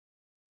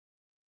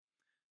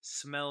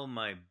Smell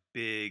my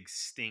big,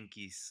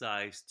 stinky,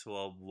 size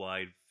 12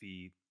 wide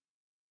feet.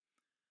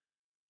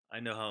 I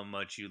know how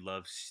much you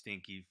love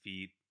stinky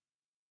feet,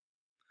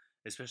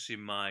 especially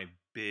my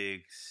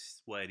big,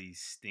 sweaty,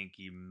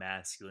 stinky,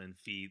 masculine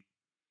feet.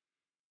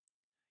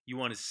 You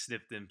want to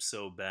sniff them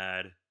so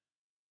bad,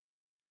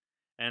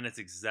 and that's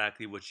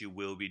exactly what you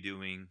will be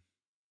doing.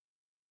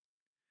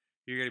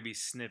 You're going to be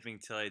sniffing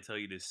till I tell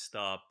you to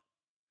stop,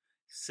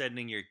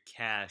 sending your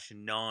cash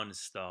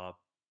non-stop,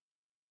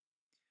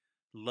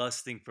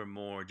 lusting for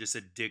more, just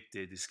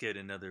addicted to get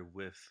another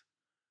whiff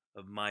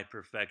of my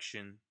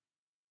perfection.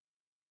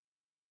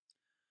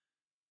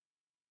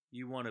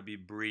 You want to be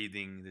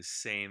breathing the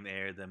same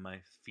air that my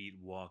feet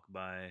walk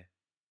by,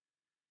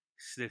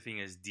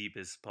 sniffing as deep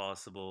as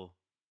possible,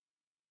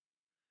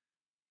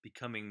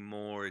 becoming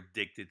more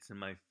addicted to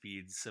my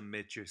feet.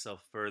 Submit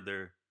yourself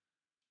further,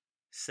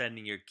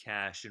 sending your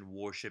cash and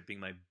worshipping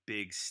my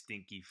big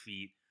stinky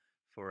feet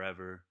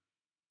forever.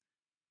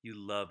 You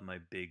love my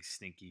big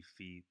stinky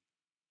feet.